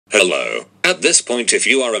Hello. At this point, if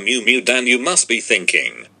you are a Miu Miu Dan, you must be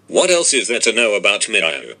thinking, what else is there to know about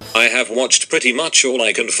Miyu? I have watched pretty much all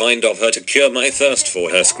I can find of her to cure my thirst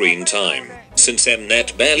for her screen time, since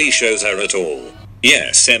Mnet barely shows her at all.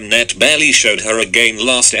 Yes, Mnet barely showed her again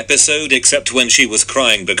last episode, except when she was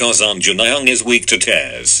crying because Aunt Junyoung is weak to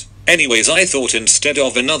tears. Anyways, I thought instead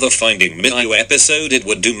of another Finding Miyu episode, it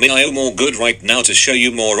would do Miyu more good right now to show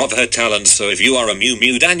you more of her talents, so if you are a Miu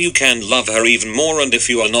Miu Dan, you can love her even more, and if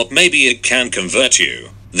you are not, maybe it can convert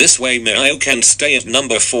you. This way Miyu can stay at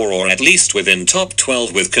number 4 or at least within top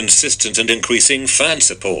 12 with consistent and increasing fan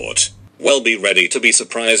support. Well, be ready to be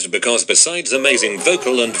surprised, because besides amazing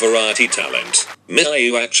vocal and variety talent,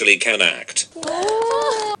 Miyu actually can act.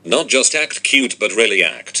 Not just act cute, but really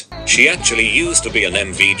act. She actually used to be an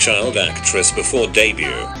MV child actress before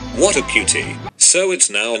debut. What a cutie. So it's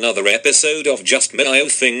now another episode of Just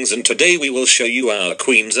Miyu Things, and today we will show you our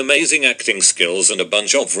queen's amazing acting skills and a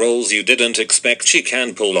bunch of roles you didn't expect she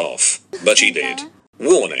can pull off. But she did.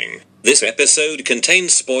 Warning. This episode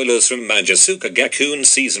contains spoilers from Majasuka Gakuen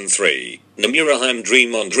Season 3, Namuraheim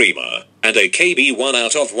Dream on Dreamer, and AKB 1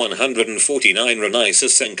 out of 149 Renaisa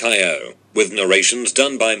Senkaio, with narrations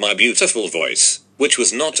done by my beautiful voice, which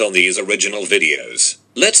was not on these original videos.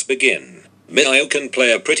 Let's begin. Miyu can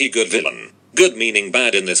play a pretty good villain. Good meaning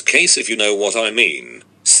bad in this case, if you know what I mean.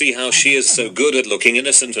 See how she is so good at looking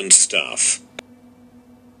innocent and stuff.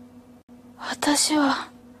 私は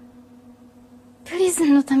プリズ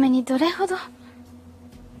ンのためにどれほど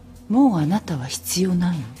もうあなたは必要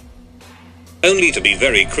ないの Only to be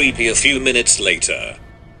very creepy a few minutes later.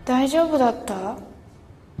 大丈夫だった？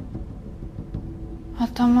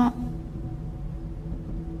頭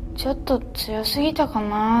ちょっと強すぎたか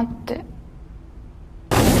なって。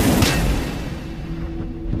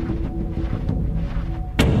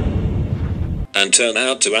And turn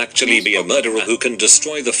out to actually be a murderer who can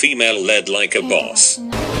destroy the female lead like a boss.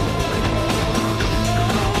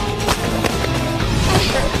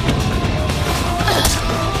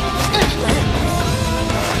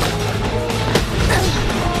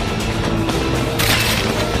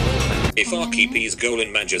 If Arkipi's goal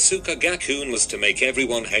in Majasuka Gakuen was to make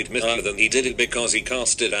everyone hate Miyu, then he did it because he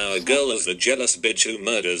casted our girl as the jealous bitch who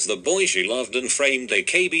murders the boy she loved, and framed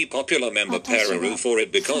AKB popular member Pereru for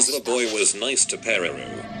it because the boy was nice to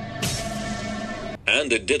Pereru.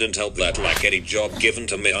 And it didn't help that, like any job given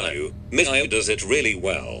to Miyu, Miyu does it really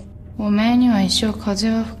well. おめえには一生風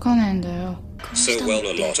は吹かねえんだよ。 So well,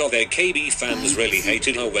 a lot of AKB fans really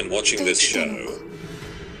hated her when watching this show.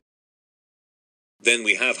 Then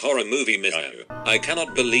we have horror movie Miyu. I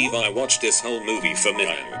cannot believe I watched this whole movie for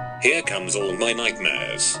Miyu. Here comes all my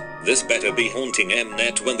nightmares. This better be haunting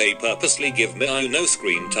Mnet when they purposely give Miyu no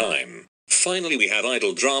screen time. Finally, we have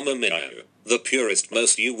idol drama Miyu, the purest,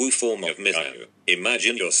 most woo form of Miyu.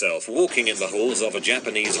 Imagine yourself walking in the halls of a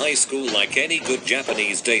Japanese high school like any good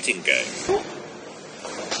Japanese dating game.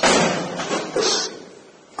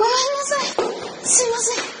 ごめんなさい。すいま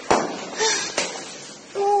せん。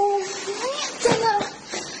もう何やってんだろう。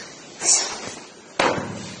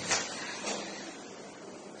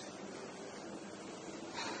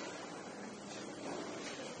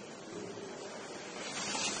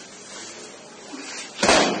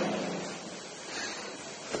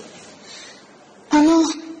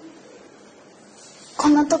こ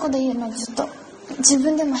んなとこで言うのずっと自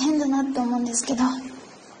分でも変だなって思うんですけど、好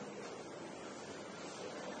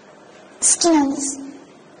きなんです。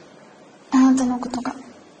あなたのことが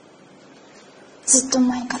ずっと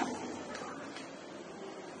前から。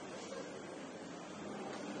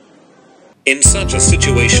 In such a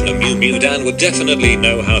situation, a Miu Miu Dan would definitely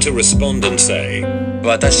know how to respond and say,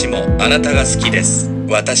 私もあなたが好きです。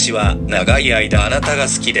私は長い間あなたが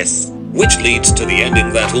好きです。 which leads to the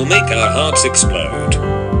ending that will make our hearts explode.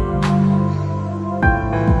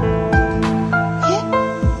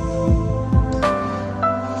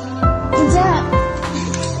 じゃあ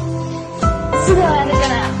すぐ終わるか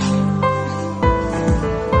ら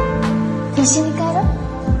一緒に帰ろう。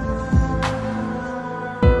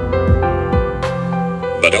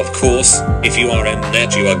 But of course, if you are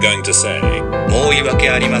Mnet, you are going to say, もう言い訳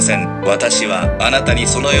ありません。私はあなたに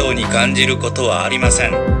そのように感じることはありませ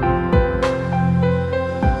ん。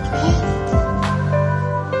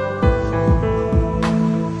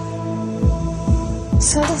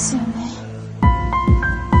そうですよね。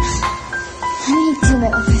何言ってんだ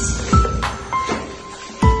よ私。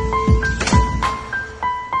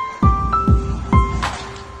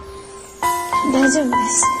大丈夫で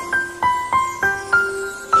す。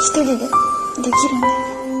一人でできるんで。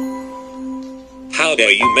 How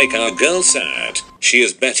dare you make our girl sad? She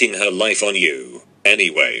is betting her life on you.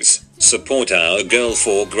 Anyways, Support our girl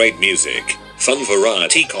for great music, fun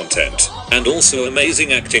variety content, and also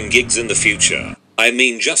amazing acting gigs in the future. I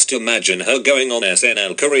mean, just imagine her going on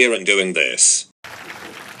SNL career and doing this.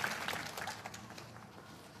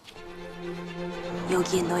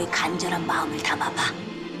 여기에 너의 간절한 마음을 담아봐.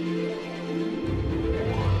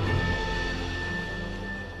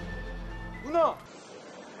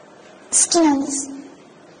 好きなんです。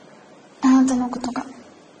あなたのことが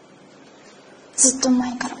ずっと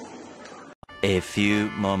前から。A few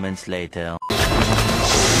moments later.